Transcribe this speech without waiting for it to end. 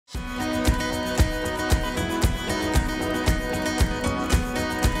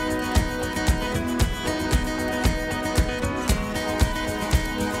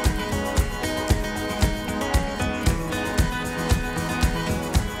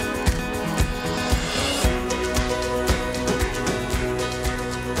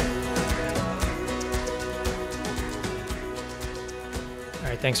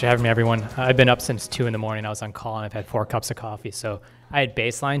Thanks for having me, everyone. I've been up since 2 in the morning. I was on call and I've had 4 cups of coffee. So I had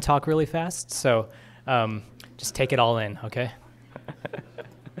baseline talk really fast. So just take it all in, okay?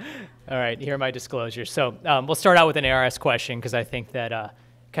 All right, here are my disclosures. So we'll start out with an ARS question because I think that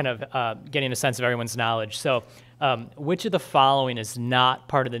getting a sense of everyone's knowledge. So which of the following is not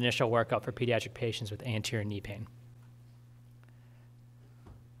part of the initial workup for pediatric patients with anterior knee pain?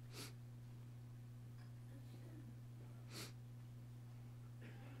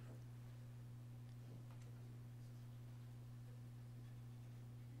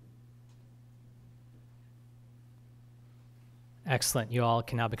 Excellent. You all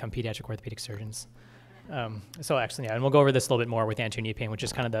can now become pediatric orthopedic surgeons. So excellent, yeah. And we'll go over this a little bit more with anterior knee pain, which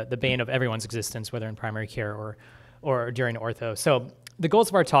is kind of the bane of everyone's existence, whether in primary care or during ortho. So the goals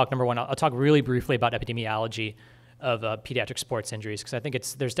of our talk, number one, I'll talk really briefly about epidemiology of pediatric sports injuries, because I think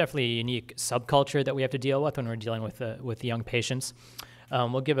there's definitely a unique subculture that we have to deal with when we're dealing with the young patients.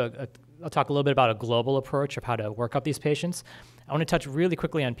 I'll talk a little bit about a global approach of how to work up these patients. I want to touch really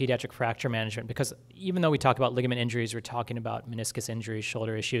quickly on pediatric fracture management because even though we talk about ligament injuries, we're talking about meniscus injuries,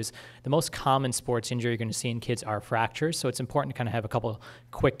 shoulder issues. The most common sports injury you're going to see in kids are fractures, so it's important to kind of have a couple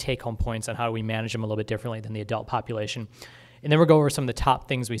quick take-home points on how we manage them a little bit differently than the adult population. And then we'll go over some of the top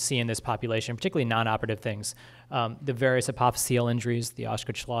things we see in this population, particularly non-operative things, the various apophyseal injuries, the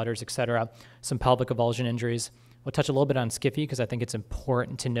Osgood-Schlatter's, et cetera, some pelvic avulsion injuries. We'll touch a little bit on SCFE because I think it's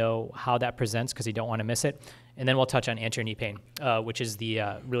important to know how that presents because you don't want to miss it. And then we'll touch on anterior knee pain, which is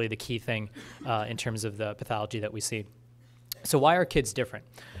really the key thing in terms of the pathology that we see. So why are kids different?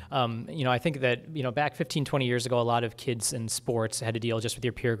 I think that, back 15, 20 years ago, a lot of kids in sports had to deal just with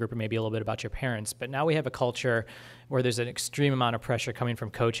your peer group or maybe a little bit about your parents. But now we have a culture where there's an extreme amount of pressure coming from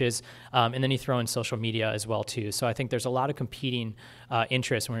coaches, and then you throw in social media as well, too. So I think there's a lot of competing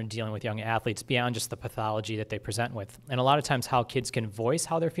interests when we're dealing with young athletes beyond just the pathology that they present with. And a lot of times how kids can voice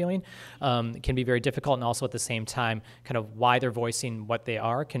how they're feeling can be very difficult, and also at the same time, kind of why they're voicing what they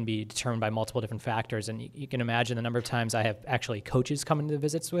are can be determined by multiple different factors. And you can imagine the number of times I have actually coaches come into the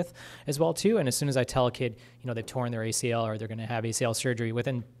visits with as well, too. And as soon as I tell a kid, they've torn their ACL or they're going to have ACL surgery,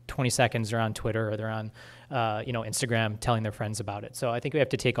 within 20 seconds they're on Twitter or they're on Instagram telling their friends about it. So I think we have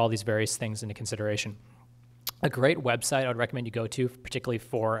to take all these various things into consideration. A great website I would recommend you go to, particularly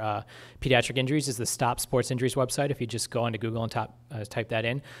for pediatric injuries, is the Stop Sports Injuries website. If you just go onto Google and type that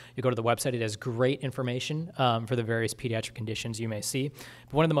in, you go to the website. It has great information for the various pediatric conditions you may see.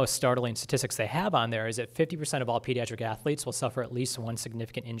 But one of the most startling statistics they have on there is that 50% of all pediatric athletes will suffer at least one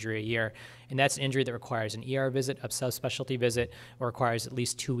significant injury a year. And that's an injury that requires an ER visit, a subspecialty visit, or requires at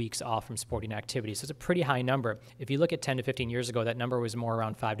least 2 weeks off from sporting activity. So it's a pretty high number. If you look at 10 to 15 years ago, that number was more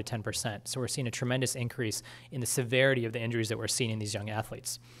around 5 to 10%. So we're seeing a tremendous increase in the severity of the injuries that we're seeing in these young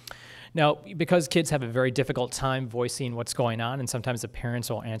athletes. Now, because kids have a very difficult time voicing what's going on, and sometimes the parents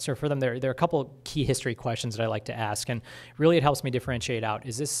will answer for them, there are a couple key history questions that I like to ask, and really it helps me differentiate out.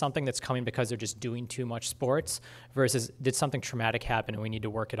 Is this something that's coming because they're just doing too much sports versus did something traumatic happen and we need to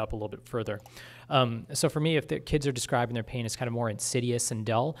work it up a little bit further? So for me, if the kids are describing their pain as kind of more insidious and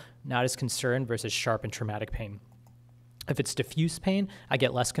dull, not as concerned versus sharp and traumatic pain. If it's diffuse pain, I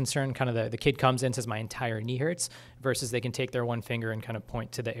get less concerned. Kind of the kid comes in, says my entire knee hurts, versus they can take their one finger and kind of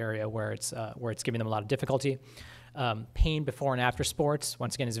point to the area where it's giving them a lot of difficulty. Pain before and after sports,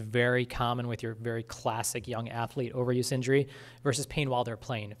 once again, is very common with your very classic young athlete overuse injury versus pain while they're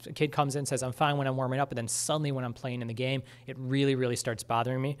playing. If a kid comes in and says, I'm fine when I'm warming up, and then suddenly when I'm playing in the game, it really, really starts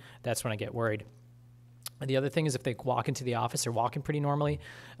bothering me, that's when I get worried. The other thing is if they walk into the office, they're walking pretty normally.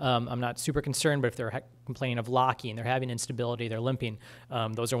 I'm not super concerned, but if they're complaining of locking, they're having instability, they're limping,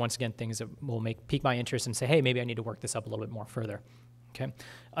 those are once again things that will pique my interest and say, hey, maybe I need to work this up a little bit more further. Okay.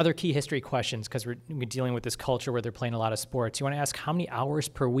 Other key history questions, because we're dealing with this culture where they're playing a lot of sports. You want to ask how many hours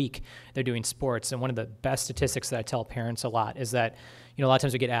per week they're doing sports. And one of the best statistics that I tell parents a lot is that, a lot of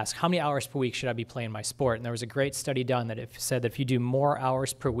times we get asked, how many hours per week should I be playing my sport? And there was a great study done that said that if you do more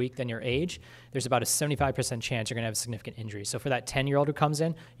hours per week than your age, there's about a 75% chance you're going to have a significant injury. So for that 10-year-old who comes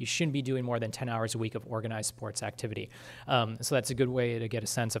in, you shouldn't be doing more than 10 hours a week of organized sports activity. So that's a good way to get a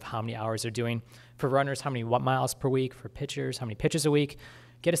sense of how many hours they're doing. For runners, how many miles per week? For pitchers, how many pitches a week?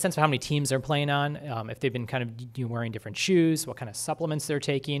 Get a sense of how many teams they're playing on, if they've been kind of wearing different shoes, what kind of supplements they're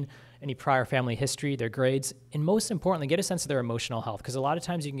taking, any prior family history, their grades, and most importantly, get a sense of their emotional health, because a lot of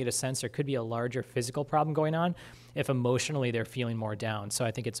times you can get a sense there could be a larger physical problem going on if emotionally they're feeling more down. So I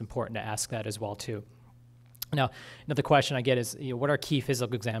think it's important to ask that as well, too. Now, another question I get is, what are key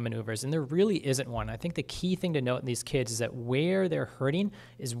physical exam maneuvers? And there really isn't one. I think the key thing to note in these kids is that where they're hurting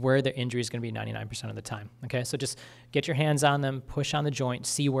is where their injury is going to be 99% of the time. Okay, so just get your hands on them, push on the joint,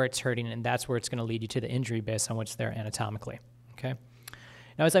 see where it's hurting, and that's where it's going to lead you to the injury based on what's there anatomically. Okay.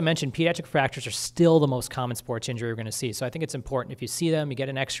 Now, as I mentioned, pediatric fractures are still the most common sports injury we're going to see. So I think it's important if you see them, you get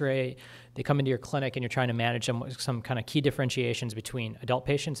an x-ray, they come into your clinic and you're trying to manage them with some kind of key differentiations between adult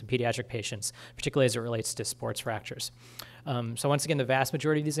patients and pediatric patients, particularly as it relates to sports fractures. So once again, the vast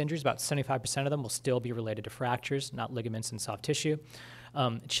majority of these injuries, about 75% of them, will still be related to fractures, not ligaments and soft tissue.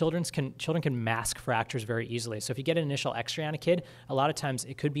 Children can mask fractures very easily. So if you get an initial x-ray on a kid, a lot of times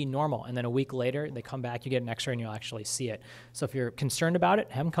it could be normal, and then a week later they come back, you get an x-ray and you'll actually see it. So if you're concerned about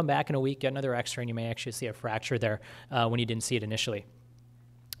it, have them come back in a week, get another x-ray, and you may actually see a fracture there when you didn't see it initially.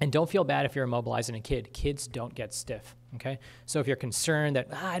 And don't feel bad if you're immobilizing a kid. Kids don't get stiff, okay? So if you're concerned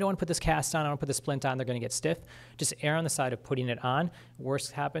that, I don't want to put this cast on, I don't want to put this splint on, they're going to get stiff, just err on the side of putting it on.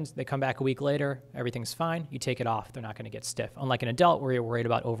 Worst happens, they come back a week later, everything's fine, you take it off, they're not going to get stiff. Unlike an adult where you're worried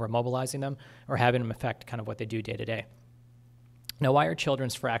about over-immobilizing them or having them affect kind of what they do day to day. Now, why are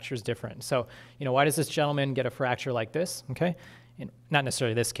children's fractures different? So, why does this gentleman get a fracture like this, okay? And not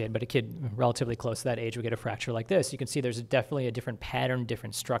necessarily this kid, but a kid relatively close to that age would get a fracture like this. You can see there's definitely a different pattern,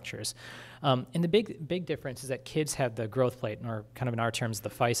 different structures. And the big difference is that kids have the growth plate, or kind of in our terms, the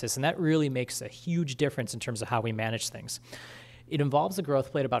physis, and that really makes a huge difference in terms of how we manage things. It involves the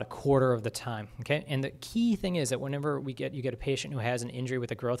growth plate about a quarter of the time, okay? And the key thing is that whenever you get a patient who has an injury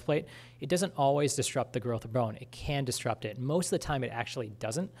with a growth plate, it doesn't always disrupt the growth of bone. It can disrupt it. Most of the time, it actually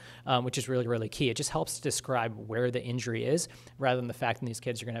doesn't, which is really, really key. It just helps to describe where the injury is, rather than the fact that these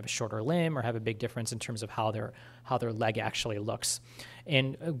kids are going to have a shorter limb or have a big difference in terms of how their leg actually looks.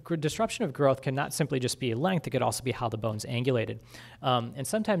 And disruption of growth can not simply just be length, it could also be how the bone's angulated. And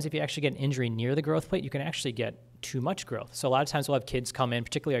sometimes if you actually get an injury near the growth plate, you can actually get too much growth. So a lot of times we'll have kids come in,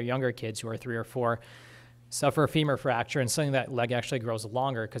 particularly our younger kids who are 3 or 4, suffer a femur fracture, and suddenly that leg actually grows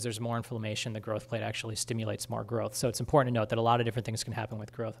longer because there's more inflammation. The growth plate actually stimulates more growth. So it's important to note that a lot of different things can happen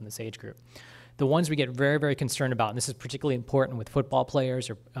with growth in this age group. The ones we get very, very concerned about, and this is particularly important with football players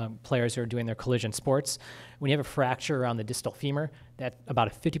or players who are doing their collision sports, when you have a fracture around the distal femur, that's about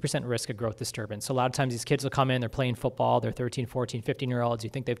a 50% risk of growth disturbance. So a lot of times these kids will come in, they're playing football, they're 13, 14, 15-year-olds, you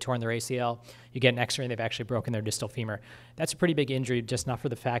think they've torn their ACL, you get an x-ray and they've actually broken their distal femur. That's a pretty big injury, just not for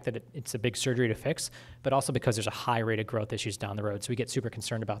the fact that it's a big surgery to fix, but also because there's a high rate of growth issues down the road. So we get super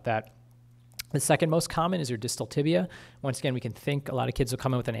concerned about that. The second most common is your distal tibia. Once again, we can think a lot of kids will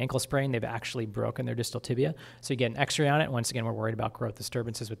come in with an ankle sprain. They've actually broken their distal tibia. So you get an x-ray on it. Once again, we're worried about growth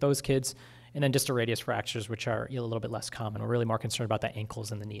disturbances with those kids. And then distal radius fractures, which are a little bit less common. We're really more concerned about the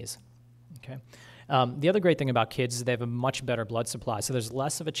ankles and the knees. Okay. The other great thing about kids is they have a much better blood supply, so there's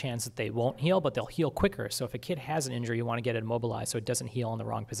less of a chance that they won't heal, but they'll heal quicker. So if a kid has an injury, you want to get it immobilized so it doesn't heal in the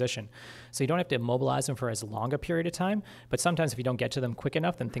wrong position. So you don't have to immobilize them for as long a period of time, but sometimes if you don't get to them quick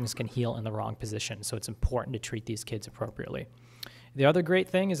enough, then things can heal in the wrong position. So it's important to treat these kids appropriately. The other great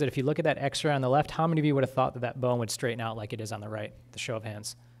thing is that if you look at that x-ray on the left, how many of you would have thought that that bone would straighten out like it is on the right? The show of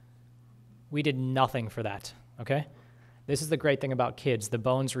hands. We did nothing for that, okay? This is the great thing about kids, the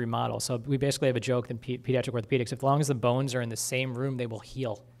bones remodel. So we basically have a joke in pediatric orthopedics, as long as the bones are in the same room, they will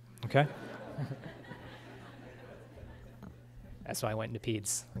heal, okay? That's why I went into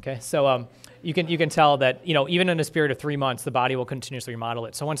peds, okay? So you can tell that, even in a period of 3 months, the body will continuously remodel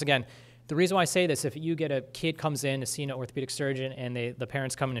it. So once again, the reason why I say this, if you get a kid comes in to see an orthopedic surgeon and the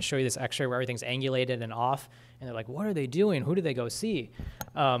parents come in and show you this x-ray where everything's angulated and off, and they're like, what are they doing? Who do they go see?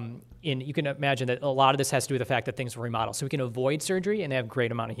 And you can imagine that a lot of this has to do with the fact that things were remodeled. So we can avoid surgery and they have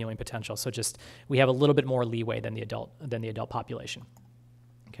great amount of healing potential. So we have a little bit more leeway than the adult population.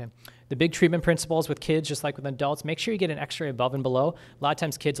 Okay. The big treatment principles with kids, just like with adults, make sure you get an x-ray above and below. A lot of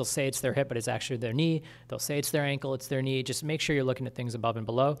times kids will say it's their hip, but it's actually their knee. They'll say it's their ankle, it's their knee. Just make sure you're looking at things above and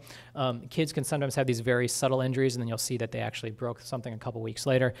below. Kids can sometimes have these very subtle injuries, and then you'll see that they actually broke something a couple weeks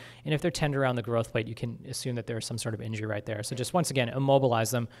later. And if they're tender around the growth plate, you can assume that there's some sort of injury right there. So just once again,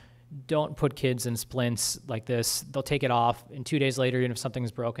 immobilize them. Don't put kids in splints like this. They'll take it off, and 2 days later, even if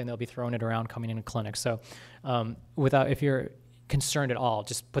something's broken, they'll be throwing it around coming in a clinic. So if you're concerned at all,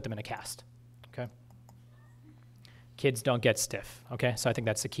 just put them in a cast, okay? Kids don't get stiff, okay? So I think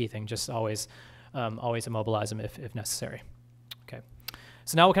that's the key thing. Just always immobilize them if necessary, okay?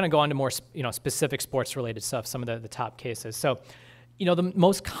 So now we'll kind of go on to more specific sports-related stuff, some of the top cases. So the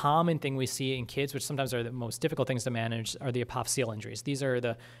most common thing we see in kids, which sometimes are the most difficult things to manage, are the apophyseal injuries. These are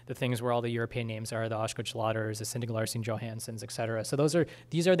the things where all the European names are, the Osgood-Schlatters, the Sindelar-Johanssons, et cetera. So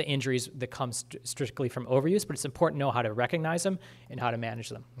these are the injuries that come strictly from overuse, but it's important to know how to recognize them and how to manage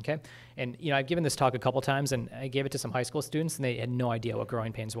them, okay? And, I've given this talk a couple times, and I gave it to some high school students, and they had no idea what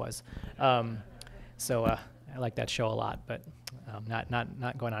growing pains was. So I like that show a lot, but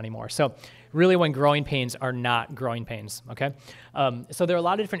not going on anymore. So really when growing pains are not growing pains, okay? So there are a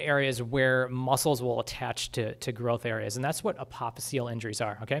lot of different areas where muscles will attach to growth areas, and that's what apophyseal injuries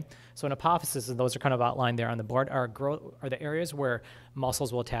are, okay? So an apophysis, and those are kind of outlined there on the board, are the areas where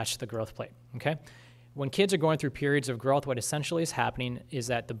muscles will attach to the growth plate, okay? When kids are going through periods of growth, what essentially is happening is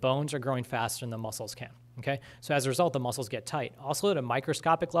that the bones are growing faster than the muscles can, okay? So as a result, the muscles get tight. Also at a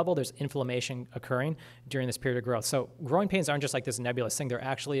microscopic level, there's inflammation occurring during this period of growth. So growing pains aren't just like this nebulous thing. There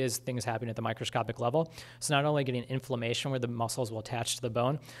actually is things happening at the microscopic level. So not only getting inflammation where the muscles will attach to the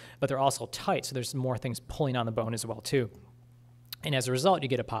bone, but they're also tight. So there's more things pulling on the bone as well too. And as a result, you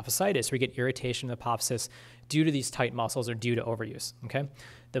get apophysitis, where you get irritation of the apophysis due to these tight muscles or due to overuse, okay?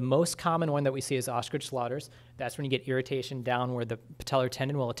 The most common one that we see is Osgood-Schlatter's. That's when you get irritation down where the patellar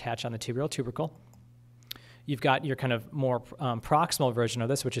tendon will attach on the tibial tubercle. You've got your kind of more proximal version of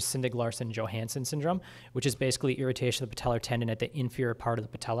this, which is Syndig-Larsen-Johansson syndrome, which is basically irritation of the patellar tendon at the inferior part of the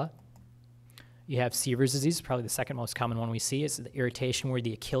patella. You have Seaver's disease, probably the second most common one we see, is the irritation where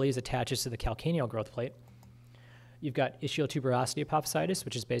the Achilles attaches to the calcaneal growth plate. You've got ischiotuberosity apophysitis,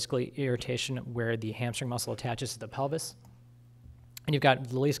 which is basically irritation where the hamstring muscle attaches to the pelvis. And you've got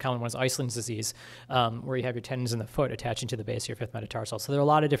the least common one is Iceland's disease, where you have your tendons in the foot attaching to the base of your fifth metatarsal. So there are a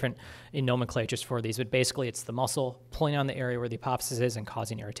lot of different nomenclatures for these, but basically it's the muscle pulling on the area where the apophysis is and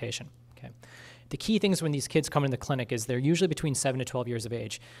causing irritation. Okay. The key things when these kids come into the clinic is they're usually between 7 to 12 years of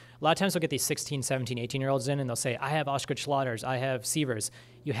age. A lot of times we'll get these 16, 17, 18-year-olds in and they'll say, I have Osgood-Schlatter's, I have Seaver's.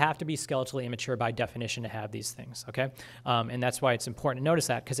 You have to be skeletally immature by definition to have these things, okay? And that's why it's important to notice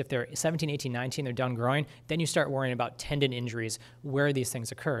that, because if they're 17, 18, 19, they're done growing, then you start worrying about tendon injuries where these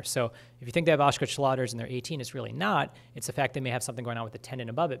things occur. So if you think they have Osgood-Schlatter's and they're 18, it's really not. It's the fact they may have something going on with the tendon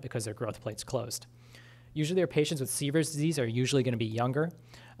above it because their growth plate's closed. Usually their patients with Seaver's disease are usually going to be younger.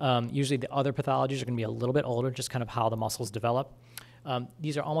 Usually the other pathologies are going to be a little bit older, just kind of how the muscles develop.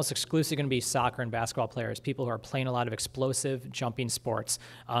 These are almost exclusively going to be soccer and basketball players, people who are playing a lot of explosive jumping sports.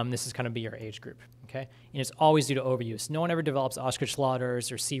 This is going to be your age group, okay? And it's always due to overuse. No one ever develops Osgood-Schlatter's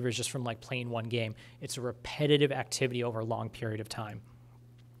or Seaver's just from like playing one game. It's a repetitive activity over a long period of time.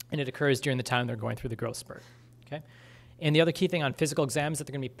 And it occurs during the time they're going through the growth spurt, okay? And the other key thing on physical exams is that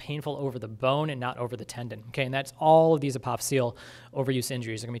they're going to be painful over the bone and not over the tendon, okay? And that's all of these apophyseal overuse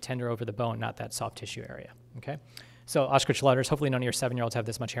injuries are going to be tender over the bone, not that soft tissue area, okay? So Osgood-Schlatter's, hopefully none of your 7-year-olds have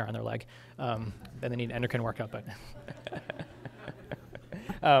this much hair on their leg. Then they need endocrine workup,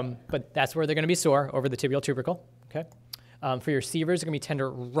 but that's where they're going to be sore, over the tibial tubercle, okay? For your Seaver's, they're going to be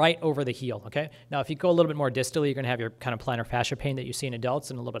tender right over the heel, okay? Now, if you go a little bit more distally, you're going to have your kind of plantar fascia pain that you see in adults,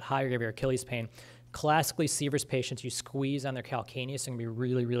 and a little bit higher, you have your Achilles pain. Classically, Seaver's patients, you squeeze on their calcaneus, and going to be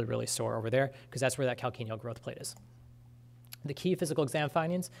really, really, really sore over there, because that's where that calcaneal growth plate is. The key physical exam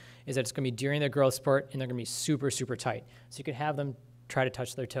findings is that it's going to be during their growth spurt, and they're going to be super, super tight. So you can have them try to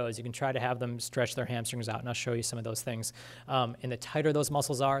touch their toes. You can try to have them stretch their hamstrings out, and I'll show you some of those things. And the tighter those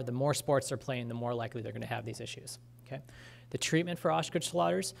muscles are, the more sports they're playing, the more likely they're going to have these issues, okay? The treatment for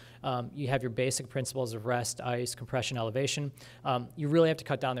Osgood-Schlatter's, you have your basic principles of rest, ice, compression, elevation. You really have to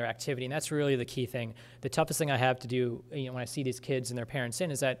cut down their activity, and that's really the key thing. The toughest thing I have to do when I see these kids and their parents in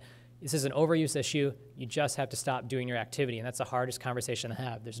is that this is an overuse issue. You just have to stop doing your activity, and that's the hardest conversation to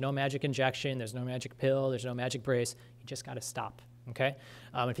have. There's no magic injection. There's no magic pill. There's no magic brace. You just got to stop, okay?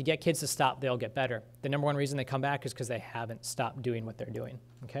 If you get kids to stop, they'll get better. The number one reason they come back is because they haven't stopped doing what they're doing,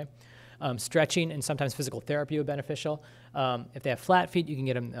 okay? Stretching and sometimes physical therapy are beneficial. If they have flat feet, you can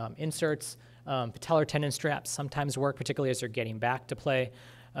get them inserts. Patellar tendon straps sometimes work, particularly as they're getting back to play.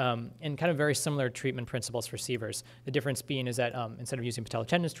 And kind of very similar treatment principles for Seaver's. The difference being is that instead of using patellar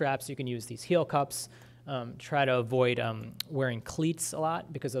tendon straps, you can use these heel cups. Try to avoid wearing cleats a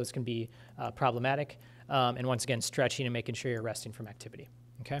lot because those can be problematic. And once again, stretching and making sure you're resting from activity,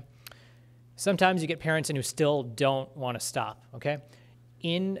 okay? Sometimes you get parents in who still don't want to stop, okay?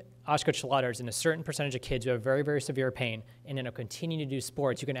 In Osgood-Schlatter's, in a certain percentage of kids who have very, very severe pain and then continue to do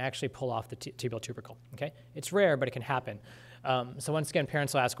sports, you can actually pull off the tibial tubercle, okay? It's rare, but it can happen. So once again,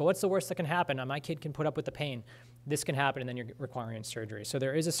 parents will ask, well, what's the worst that can happen? My kid can put up with the pain. This can happen, and then you're requiring surgery. So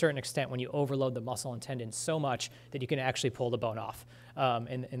there is a certain extent when you overload the muscle and tendon so much that you can actually pull the bone off,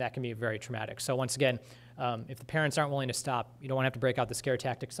 and that can be very traumatic. So once again, if the parents aren't willing to stop, you don't want to have to break out the scare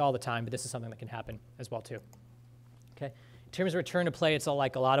tactics all the time, but this is something that can happen as well too, okay? In terms of return to play, it's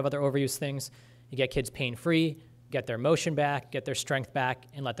like a lot of other overuse things. You get kids pain-free, get their motion back, get their strength back,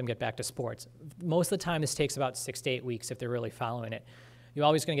 and let them get back to sports. Most of the time, this takes about 6 to 8 weeks if they're really following it. You're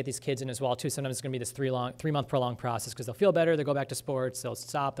always going to get these kids in as well, too. Sometimes it's going to be this 3-month prolonged process because they'll feel better, they'll go back to sports, they'll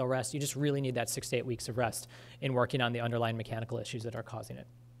stop, they'll rest. You just really need that 6 to 8 weeks of rest in working on the underlying mechanical issues that are causing it,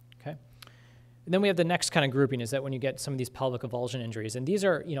 okay? And then we have the next kind of grouping is that when you get some of these pelvic avulsion injuries, and these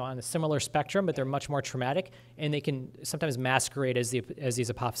are, on a similar spectrum, but they're much more traumatic, and they can sometimes masquerade as these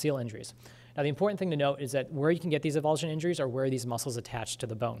apophyseal injuries. Now, the important thing to note is that where you can get these avulsion injuries are where these muscles attach to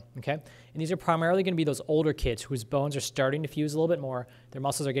the bone, okay? And these are primarily going to be those older kids whose bones are starting to fuse a little bit more, their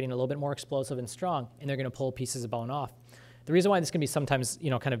muscles are getting a little bit more explosive and strong, and they're going to pull pieces of bone off. The reason why this can be sometimes,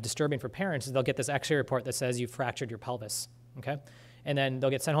 kind of disturbing for parents is they'll get this X-ray report that says you fractured your pelvis, okay? And then they'll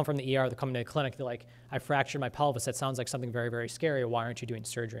get sent home from the ER, they'll come to the clinic, they're like, I fractured my pelvis, that sounds like something very, very scary, why aren't you doing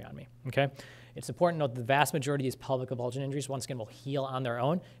surgery on me, okay? It's important to note the vast majority of these pelvic avulsion injuries, once again, will heal on their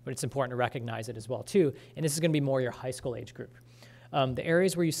own, but it's important to recognize it as well, too, and this is gonna be more your high school age group. The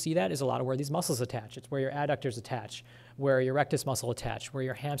areas where you see that is a lot of where these muscles attach. It's where your adductors attach, where your rectus muscle attach, where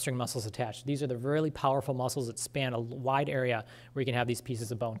your hamstring muscles attach. These are the really powerful muscles that span a wide area where you can have these pieces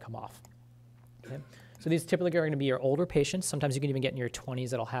of bone come off, okay? So these typically are going to be your older patients. Sometimes you can even get in your 20s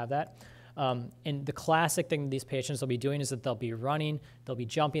that'll have that. And the classic thing these patients will be doing is that they'll be running, they'll be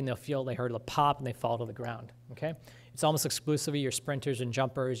jumping, they'll feel they heard a pop, and they fall to the ground, okay? It's almost exclusively your sprinters and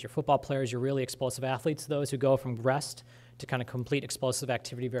jumpers, your football players, your really explosive athletes, those who go from rest to kind of complete explosive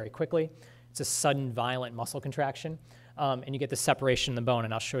activity very quickly. It's a sudden, violent muscle contraction, and you get the separation in the bone,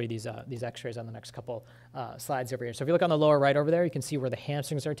 and I'll show you these x-rays on the next couple slides over here. So if you look on the lower right over there, you can see where the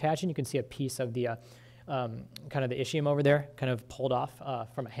hamstrings are attaching. You can see a piece of the kind of the ischium over there, kind of pulled off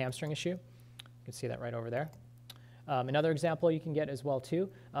from a hamstring issue. You can see that right over there. Another example you can get as well too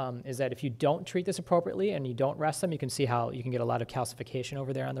is that if you don't treat this appropriately and you don't rest them, you can see how you can get a lot of calcification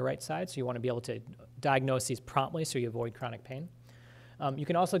over there on the right side. So you want to be able to diagnose these promptly so you avoid chronic pain. You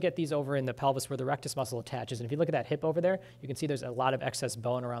can also get these over in the pelvis where the rectus muscle attaches. And if you look at that hip over there, you can see there's a lot of excess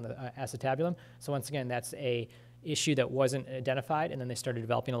bone around the acetabulum. So once again, that's a issue that wasn't identified, and then they started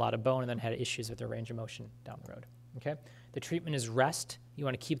developing a lot of bone and then had issues with their range of motion down the road, okay? The treatment is rest. You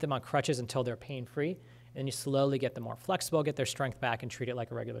want to keep them on crutches until they're pain-free, and you slowly get them more flexible, get their strength back, and treat it like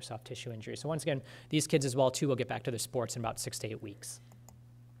a regular soft tissue injury. So once again, these kids as well, too, will get back to their sports in about 6 to 8 weeks,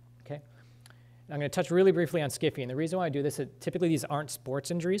 okay? I'm going to touch really briefly on skiffy, and the reason why I do this is typically these aren't sports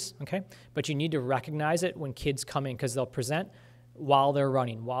injuries, okay? But you need to recognize it when kids come in because they'll present while they're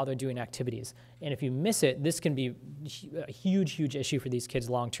running, while they're doing activities. And if you miss it, this can be a huge, huge issue for these kids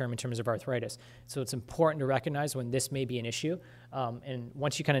long-term in terms of arthritis. So it's important to recognize when this may be an issue. And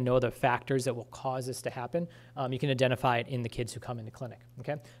once you kind of know the factors that will cause this to happen, you can identify it in the kids who come in the clinic,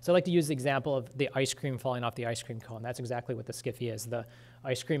 okay? So I like to use the example of the ice cream falling off the ice cream cone. That's exactly what the skiffy is. The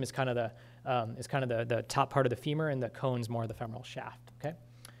ice cream is kind of the top part of the femur, and the cone's more the femoral shaft, okay?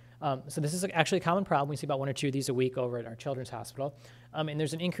 So this is actually a common problem. We see about 1 or 2 of these a week over at our children's hospital. And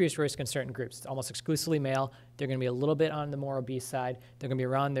there's an increased risk in certain groups. It's almost exclusively male. They're going to be a little bit on the more obese side. They're going to be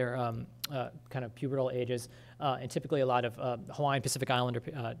around their kind of pubertal ages. And typically a lot of Hawaiian Pacific Islander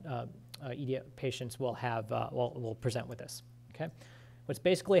ED patients will present with this, okay? What's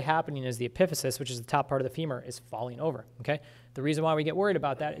basically happening is the epiphysis, which is the top part of the femur, is falling over, okay? The reason why we get worried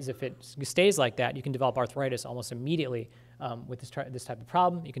about that is if it stays like that, you can develop arthritis almost immediately with this type of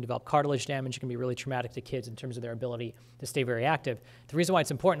problem. You can develop cartilage damage. It can be really traumatic to kids in terms of their ability to stay very active. The reason why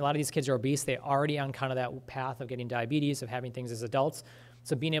it's important, a lot of these kids are obese. They're already on kind of that path of getting diabetes, of having things as adults.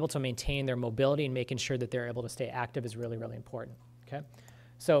 So being able to maintain their mobility and making sure that they're able to stay active is really, really important, okay?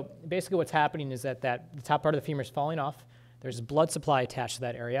 So basically what's happening is that the top part of the femur is falling off. There's blood supply attached to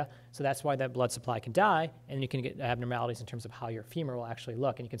that area, so that's why that blood supply can die, and you can get abnormalities in terms of how your femur will actually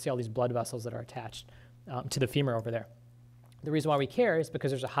look. And you can see all these blood vessels that are attached to the femur over there. The reason why we care is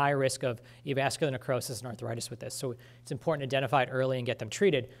because there's a high risk of avascular necrosis and arthritis with this. So it's important to identify it early and get them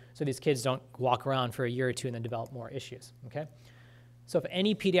treated so these kids don't walk around for a year or two and then develop more issues, okay? So if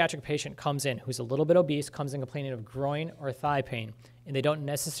any pediatric patient comes in who's a little bit obese, comes in complaining of groin or thigh pain, and they don't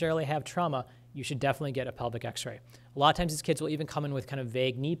necessarily have trauma, you should definitely get a pelvic x-ray. A lot of times these kids will even come in with kind of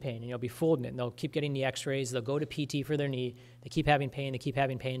vague knee pain, and you'll be fooled in it, and they'll keep getting the x-rays, they'll go to PT for their knee, they keep having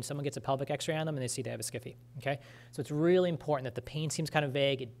pain, someone gets a pelvic x-ray on them, and they see they have a skiffy, okay? So it's really important that the pain seems kind of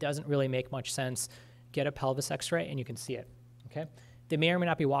vague, it doesn't really make much sense. Get a pelvis x-ray, and you can see it, okay? They may or may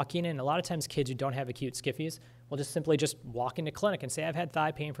not be walking in. A lot of times kids who don't have acute skiffies will just simply walk into clinic and say, I've had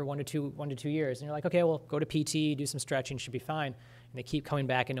thigh pain for 1 to 2 years. And you're like, okay, well, go to PT, do some stretching, should be fine. And they keep coming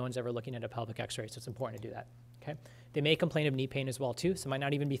back and no one's ever looking at a pelvic x-ray, so it's important to do that, okay? They may complain of knee pain as well too, so it might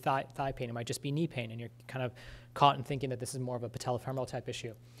not even be thigh pain, it might just be knee pain, and you're kind of caught in thinking that this is more of a patellofemoral type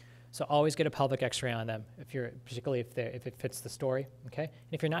issue. So always get a pelvic x-ray on them, particularly if it fits the story, okay?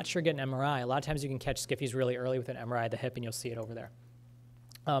 And if you're not sure, get an MRI. A lot of times you can catch skiffies really early with an MRI of the hip and you'll see it over there.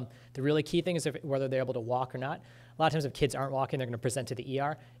 The really key thing is whether they're able to walk or not. A lot of times if kids aren't walking, they're going to present to the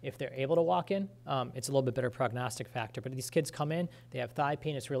ER. If they're able to walk in, it's a little bit better prognostic factor. But if these kids come in, they have thigh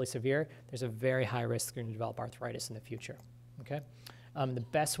pain, it's really severe, there's a very high risk they're going to develop arthritis in the future. Okay? The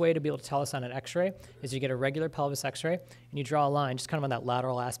best way to be able to tell us on an x-ray is you get a regular pelvis x-ray and you draw a line just kind of on that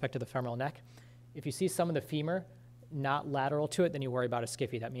lateral aspect of the femoral neck. If you see some of the femur not lateral to it, then you worry about a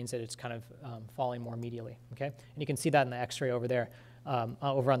skiffy. That means that it's kind of falling more medially, okay? And you can see that in the x-ray over there.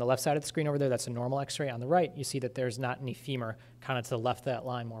 Over on the left side of the screen over there, that's a normal x-ray. On the right, you see that there's not any femur kind of to the left of that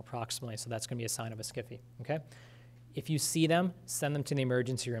line more proximally, so that's going to be a sign of a skiffy, okay? If you see them, send them to the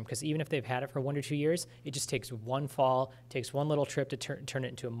emergency room, because even if they've had it for 1 or 2 years, it just takes one fall, takes one little trip to turn it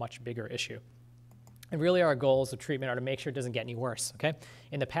into a much bigger issue. And really our goals of treatment are to make sure it doesn't get any worse, okay?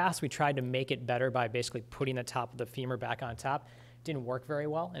 In the past, we tried to make it better by basically putting the top of the femur back on top. It didn't work very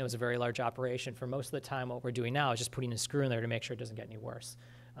well, and it was a very large operation. For most of the time, what we're doing now is just putting a screw in there to make sure it doesn't get any worse.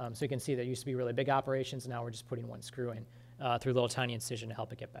 So you can see there used to be really big operations, and now we're just putting one screw in through a little tiny incision to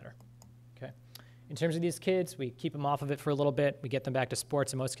help it get better, okay? In terms of these kids, we keep them off of it for a little bit. We get them back to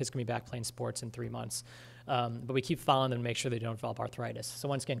sports, and most kids can be back playing sports in 3 months. But we keep following them to make sure they don't develop arthritis. So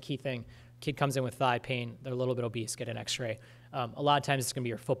once again, key thing, kid comes in with thigh pain, they're a little bit obese, get an x-ray. A lot of times it's going to be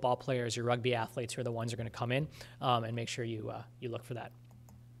your football players, your rugby athletes who are the ones who are going to come in and make sure you look for that.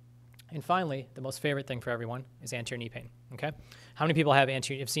 And finally, the most favorite thing for everyone is anterior knee pain, okay? How many people have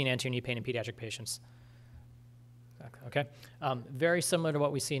seen anterior knee pain in pediatric patients? Okay, very similar to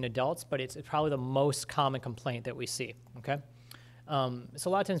what we see in adults, but it's probably the most common complaint that we see, okay? So a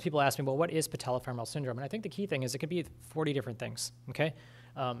lot of times people ask me, well, what is patellofemoral syndrome? And I think the key thing is it could be 40 different things, okay?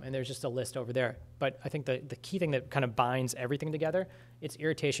 And there's just a list over there. But I think the key thing that kind of binds everything together, it's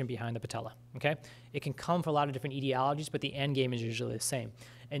irritation behind the patella, okay? It can come from a lot of different etiologies, but the end game is usually the same.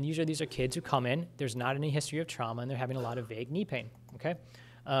 And usually these are kids who come in, there's not any history of trauma, and they're having a lot of vague knee pain, okay?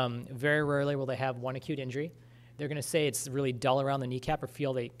 Very rarely will they have one acute injury. They're going to say it's really dull around the kneecap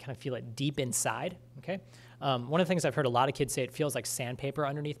or they kind of feel it deep inside, okay? One of the things I've heard a lot of kids say, it feels like sandpaper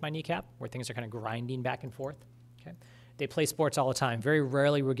underneath my kneecap, where things are kind of grinding back and forth, okay? They play sports all the time. Very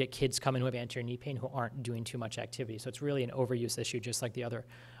rarely will get kids come in with anterior knee pain who aren't doing too much activity. So it's really an overuse issue, just like the other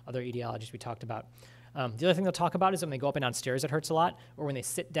etiologies we talked about. The other thing they'll talk about is when they go up and down stairs, it hurts a lot, or when they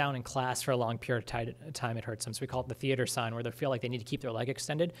sit down in class for a long period of time, it hurts them. So we call it the theater sign, where they feel like they need to keep their leg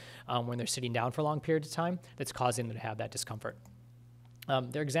extended when they're sitting down for a long period of time. That's causing them to have that discomfort.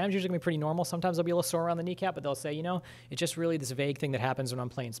 Their exams usually going to be pretty normal. Sometimes they'll be a little sore around the kneecap, but they'll say, you know, it's just really this vague thing that happens when I'm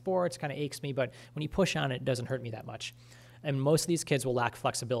playing sports, kind of aches me, but when you push on it, it doesn't hurt me that much. And most of these kids will lack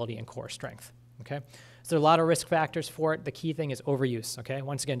flexibility and core strength, okay? So there are a lot of risk factors for it. The key thing is overuse, okay?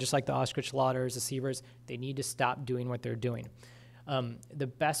 Once again, just like the Auschwitz-Lauters, the Sievers, they need to stop doing what they're doing. The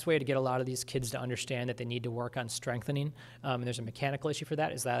best way to get a lot of these kids to understand that they need to work on strengthening, and there's a mechanical issue for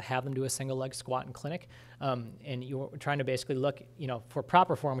that, is that have them do a single leg squat in clinic. And you're trying to basically look, you know, for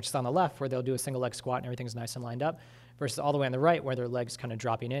proper form, which is on the left, where they'll do a single leg squat and everything's nice and lined up, versus all the way on the right, where their legs kind of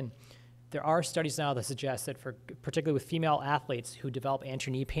dropping in. There are studies now that suggest that particularly with female athletes who develop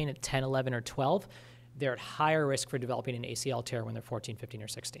anterior knee pain at 10, 11, or 12, they're at higher risk for developing an ACL tear when they're 14, 15, or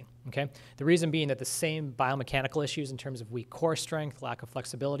 16, okay? The reason being that the same biomechanical issues in terms of weak core strength, lack of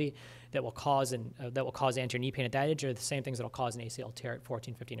flexibility that will cause anterior knee pain at that age are the same things that will cause an ACL tear at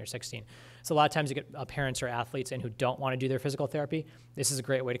 14, 15, or 16. So a lot of times you get parents or athletes in who don't want to do their physical therapy. This is a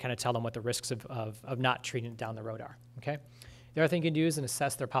great way to kind of tell them what the risks of not treating it down the road are, okay? The other thing you can do is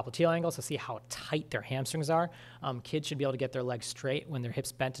assess their popliteal angles to see how tight their hamstrings are. Kids should be able to get their legs straight when their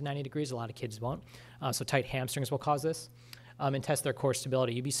hips bent to 90 degrees. A lot of kids won't. So tight hamstrings will cause this. And test their core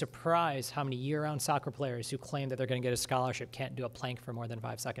stability. You'd be surprised how many year-round soccer players who claim that they're going to get a scholarship can't do a plank for more than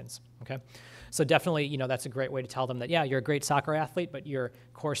 5 seconds, okay? So definitely, you know, that's a great way to tell them that, yeah, you're a great soccer athlete, but your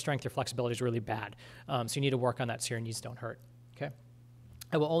core strength, your flexibility is really bad. So you need to work on that so your knees don't hurt, okay?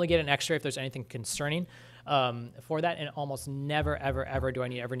 I will only get an x-ray if there's anything concerning for that, and almost never, ever, ever do I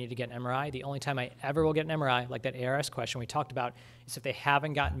ever need to get an MRI. The only time I ever will get an MRI, like that ARS question we talked about, is if they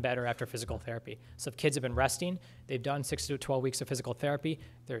haven't gotten better after physical therapy. So if kids have been resting, they've done 6 to 12 weeks of physical therapy,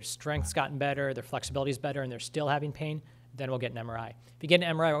 their strength's gotten better, their flexibility's better, and they're still having pain, then we'll get an MRI. If you get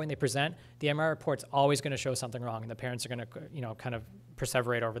an MRI when they present, the MRI report's always going to show something wrong, and the parents are going to, you know, kind of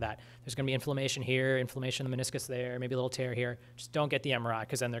perseverate over that. There's going to be inflammation here, inflammation in the meniscus there, maybe a little tear here. Just don't get the MRI,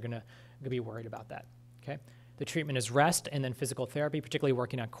 because then they're going to be worried about that. Okay? The treatment is rest and then physical therapy, particularly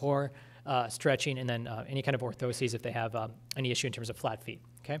working on core, stretching, and then any kind of orthoses if they have any issue in terms of flat feet.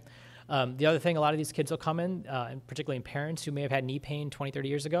 Okay? The other thing a lot of these kids will come in, and particularly in parents who may have had knee pain 20, 30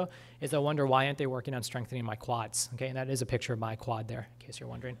 years ago, is they'll wonder, why aren't they working on strengthening my quads? Okay? And that is a picture of my quad there, in case you're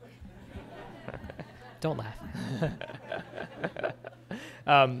wondering. Don't laugh.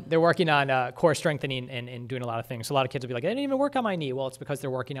 They're working on core strengthening and doing a lot of things. So a lot of kids will be like, I didn't even work on my knee. Well, it's because they're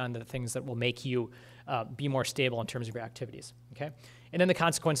working on the things that will make you be more stable in terms of your activities, okay? And then the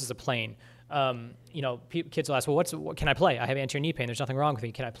consequences of playing. Kids will ask, well, what can I play? I have anterior knee pain. There's nothing wrong with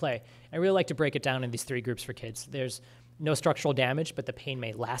me. Can I play? I really like to break it down in these 3 groups for kids. There's no structural damage, but the pain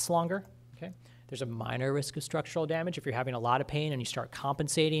may last longer, okay? There's a minor risk of structural damage. If you're having a lot of pain and you start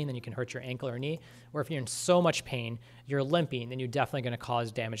compensating, then you can hurt your ankle or knee. Or if you're in so much pain, you're limping, then you're definitely going to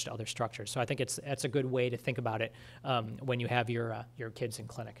cause damage to other structures. So I think that's a good way to think about it when you have your kids in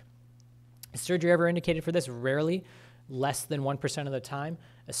clinic. Is surgery ever indicated for this? Rarely, less than 1% of the time.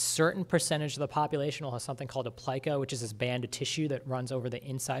 A certain percentage of the population will have something called a plica, which is this band of tissue that runs over the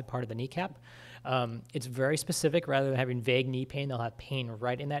inside part of the kneecap. It's very specific. Rather than having vague knee pain, they'll have pain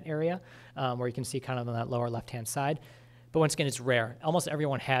right in that area where you can see kind of on that lower left-hand side. But once again, it's rare. Almost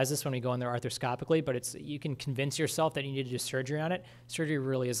everyone has this when we go in there arthroscopically, but you can convince yourself that you need to do surgery on it. Surgery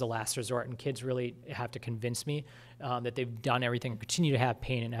really is the last resort, and kids really have to convince me that they've done everything, continue to have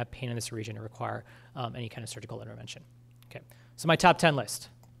pain, and have pain in this region to require any kind of surgical intervention. Okay, so my top 10 list.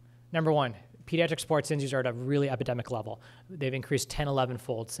 Number 1, pediatric sports injuries are at a really epidemic level. They've increased 10,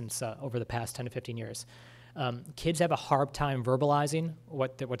 11-fold since over the past 10 to 15 years. Kids have a hard time verbalizing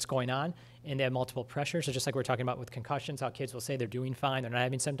what's going on, and they have multiple pressures. So just like we're talking about with concussions, how kids will say they're doing fine, they're not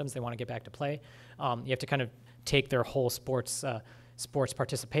having symptoms, they want to get back to play. You have to kind of take their whole sports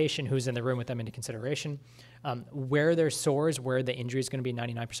participation, who's in the room with them, into consideration. Where there's sores, where the injury is going to be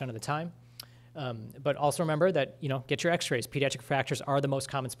 99% of the time. But also remember that, get your x-rays. Pediatric fractures are the most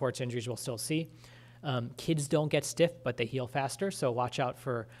common sports injuries we'll still see. Kids don't get stiff, but they heal faster, so watch out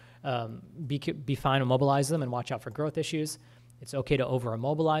for, be fine, immobilize them, and watch out for growth issues. It's okay to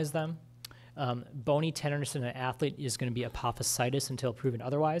over-immobilize them. Bony tenderness in an athlete is going to be apophysitis until proven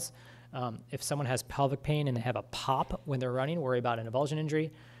otherwise. If someone has pelvic pain and they have a pop when they're running, worry about an avulsion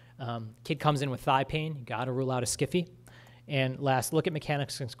injury. Kid comes in with thigh pain, you got to rule out a skiffy. And last, look at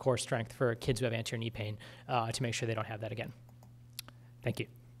mechanics and core strength for kids who have anterior knee pain to make sure they don't have that again. Thank you.